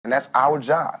And that's our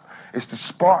job, is to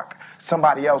spark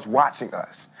somebody else watching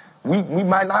us. We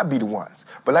might not be the ones,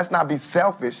 but let's not be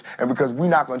selfish, and because we're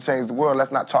not going to change the world,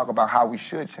 let's not talk about how we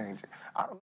should change it.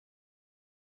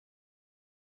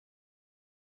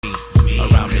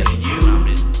 Around this,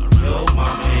 your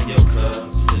mama and your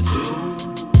cousin too.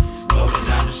 Rolling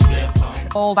down the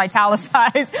strip. Bold,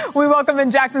 italicized. We welcome in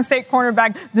Jackson State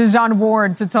cornerback DeJuan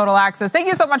Ward to Total Access. Thank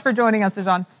you so much for joining us,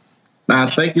 DeJuan.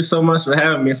 Thank you so much for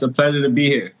having me. It's a pleasure to be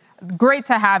here. Great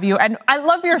to have you. And I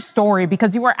love your story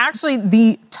because you were actually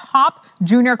the top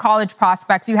junior college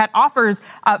prospects. You had offers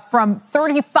from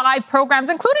 35 programs,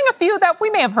 including a few that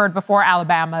we may have heard before: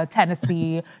 Alabama,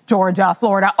 Tennessee, Georgia,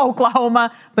 Florida,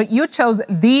 Oklahoma. But you chose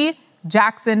the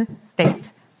Jackson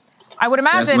State. I would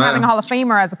imagine having a Hall of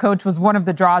Famer as a coach was one of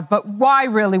the draws, but why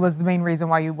really was the main reason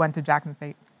why you went to Jackson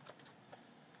State?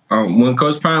 When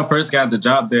Coach Prime first got the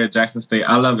job there at Jackson State,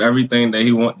 I loved everything that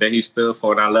he stood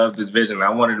for, and I loved his vision. I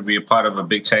wanted to be a part of a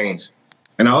big change.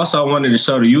 And I also wanted to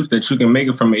show the youth that you can make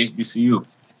it from HBCU.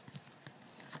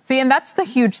 See, and that's the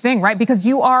huge thing, right? Because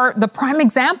you are the prime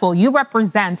example. You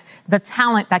represent the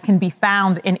talent that can be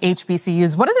found in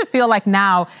HBCUs. What does it feel like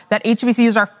now that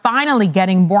HBCUs are finally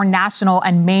getting more national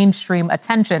and mainstream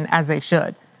attention as they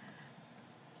should?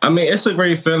 I mean, it's a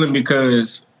great feeling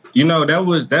because, you know, that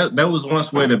was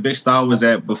once where the big star was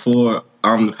at before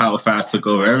Power 5 took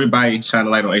over. Everybody shined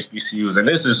a light on HBCUs, and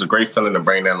this is a great feeling to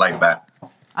bring that light back.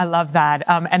 I love that,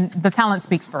 and the talent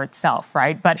speaks for itself,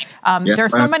 right? But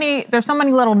there's so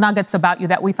many little nuggets about you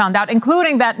that we found out,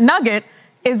 including that Nugget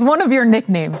is one of your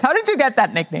nicknames. How did you get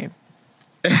that nickname?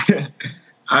 All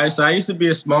right, so I used to be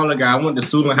a smaller guy. I went to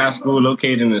Suitland High School,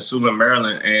 located in Suitland,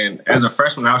 Maryland, and as a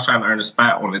freshman, I was trying to earn a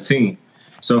spot on the team.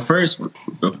 So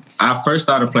I first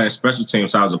started playing special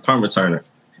teams, so I was a punt returner.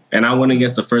 And I went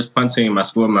against the first punt team. I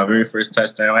scored my very first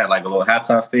touchdown. I had like a little high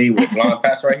top fade with a blonde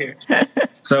patch right here.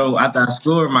 So after I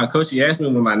scored, my coach, he asked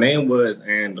me what my name was.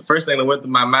 And the first thing that went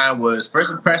through my mind was, first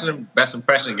impression, best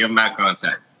impression, give him eye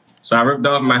contact. So I ripped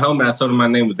off my helmet. I told him my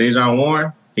name was DeJuan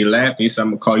Warren. He laughed. He said,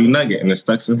 I'm going to call you Nugget. And it's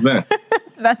stuck since then.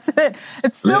 That's it.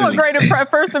 It's still a great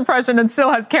first impression and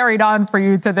still has carried on for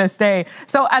you to this day.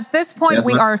 So at this point,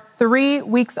 we are 3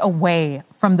 weeks away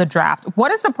from the draft. What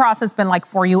has the process been like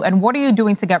for you, and what are you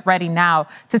doing to get ready now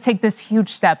to take this huge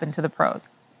step into the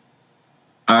pros?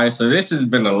 All right, so this has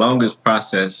been the longest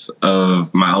process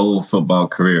of my whole football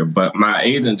career. But my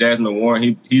agent, Jasmine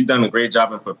Warren, he's done a great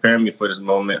job in preparing me for this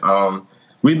moment.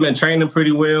 We've been training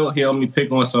pretty well. He helped me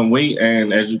pick on some weight,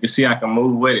 and as you can see, I can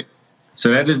move with it. So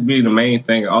that just be the main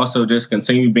thing. Also, just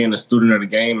continue being a student of the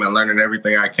game and learning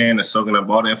everything I can and soaking up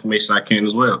all the information I can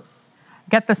as well.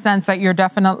 Get the sense that you're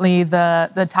definitely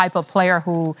the type of player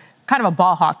who kind of a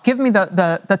ball hawk. Give me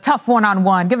the tough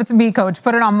one-on-one. Give it to me, coach.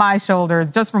 Put it on my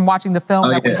shoulders, just from watching the film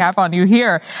that we have on you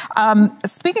here.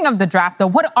 Speaking of the draft, though,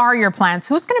 what are your plans?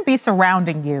 Who's going to be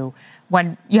surrounding you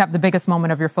when you have the biggest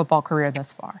moment of your football career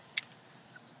thus far?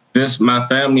 Just my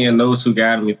family and those who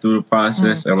guided me through the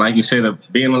process. And like you said,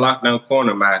 being a lockdown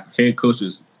corner, my head coach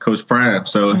is Coach Prime.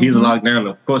 So he's a lockdown.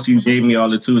 Of course, he gave me all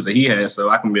the tools that he has so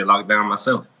I can be a lockdown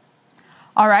myself.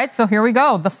 All right, so here we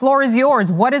go. The floor is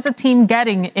yours. What is a team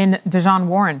getting in DeJuan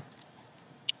Warren?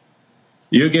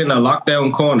 You're getting a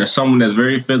lockdown corner, someone that's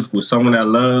very physical, someone that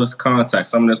loves contact,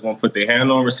 someone that's going to put their hand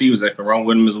on receivers that can run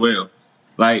with them as well.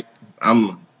 Like,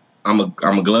 I'm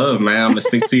a glove, man. I'm going to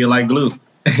stick to you like glue.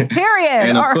 Period.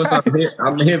 And of course,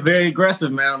 I'm here very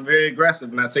aggressive, man. I'm very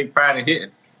aggressive, and I take pride in hitting.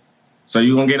 So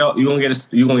you're gonna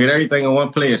get everything in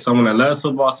one player. Someone that loves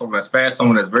football, someone that's fast,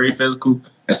 someone that's very physical,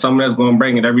 and someone that's gonna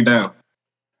bring it every down.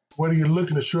 Whether you're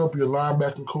looking to show up your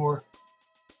linebacking core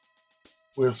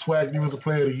with swag defensive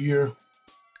player of the year,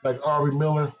 like Aubrey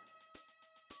Miller,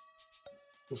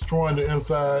 destroying the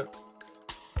inside,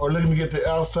 or looking to get the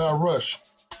outside rush,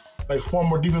 like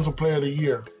former defensive player of the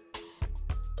year,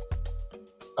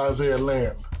 Isaiah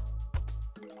Land.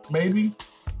 Maybe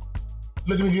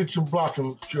looking to get your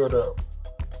blocking shored up,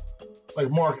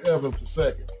 like Mark Evans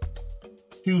II,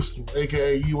 Houston,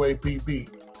 aka UAPB.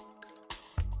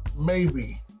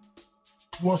 Maybe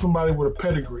you want somebody with a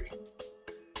pedigree.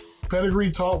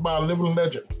 Pedigree taught by a living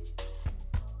legend,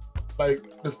 like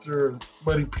Mr.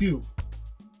 Buddy Pugh.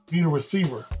 Need a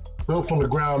receiver built from the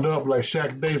ground up like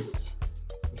Shaq Davis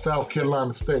in South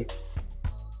Carolina State.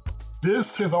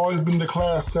 This has always been the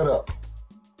class set up.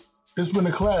 It's been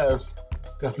the class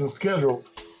that's been scheduled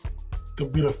to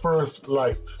be the first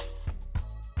light.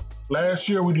 Last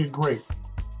year we did great.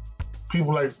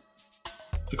 People like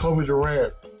Jacoby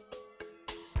Durant,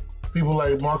 people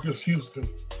like Marcus Houston.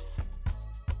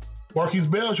 Marquise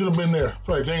Bell should have been there.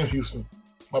 Sorry, James Houston.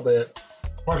 My bad.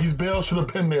 Marquise Bell should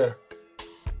have been there.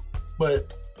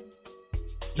 But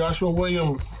Joshua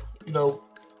Williams, the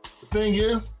thing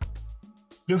is,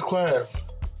 this class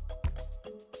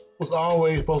was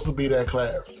always supposed to be that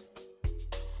class.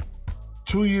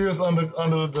 2 years under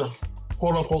the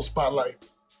quote-unquote spotlight.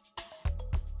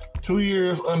 2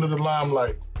 years under the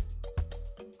limelight.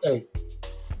 Hey,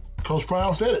 Coach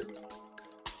Prime said it.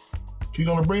 If you're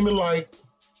going to bring the light,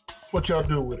 that's what y'all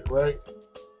do with it, right?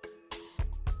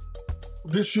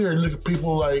 This year, look at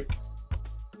people like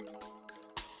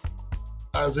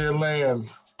Isaiah Land.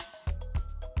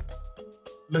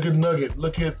 Look at Nugget.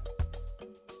 Look at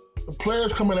the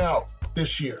players coming out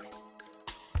this year.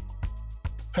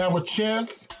 Have a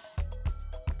chance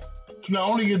to not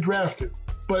only get drafted,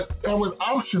 but have an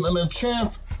option and a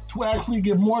chance to actually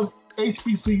get more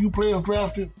HBCU players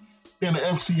drafted than the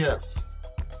FCS.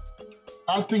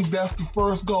 I think that's the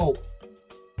first goal.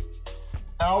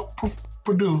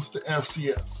 Outproduce the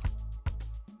FCS.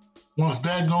 Once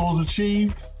that goal is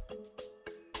achieved,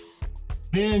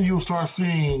 then you'll start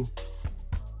seeing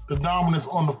the dominance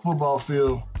on the football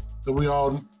field that we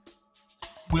all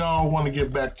want to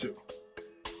get back to.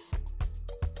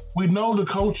 We know the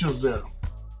coaches there.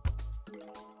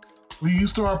 When you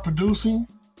start producing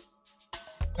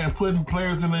and putting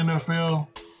players in the NFL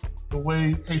the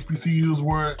way HBCUs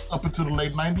were up until the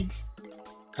late 90s,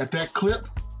 at that clip,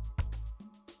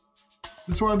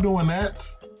 you start doing that,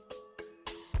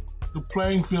 the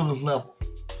playing field is level.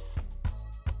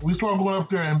 We start going up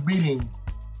there and beating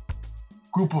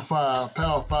Group of 5,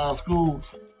 Power 5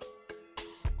 schools.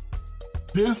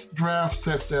 This draft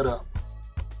sets that up.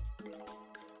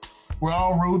 We're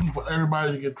all rooting for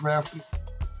everybody to get drafted.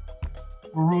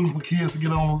 We're rooting for kids to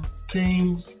get on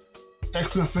teams,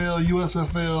 XFL,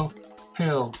 USFL,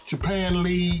 hell, Japan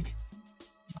League,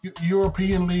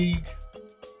 European League.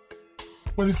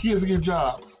 For these kids to get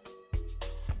jobs.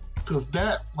 Because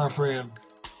that, my friend,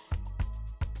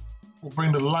 will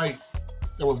bring the light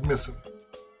that was missing.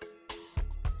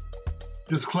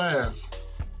 This class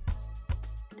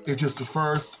is just the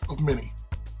first of many.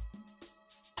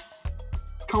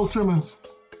 Coach Simmons,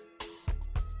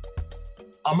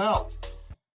 I'm out.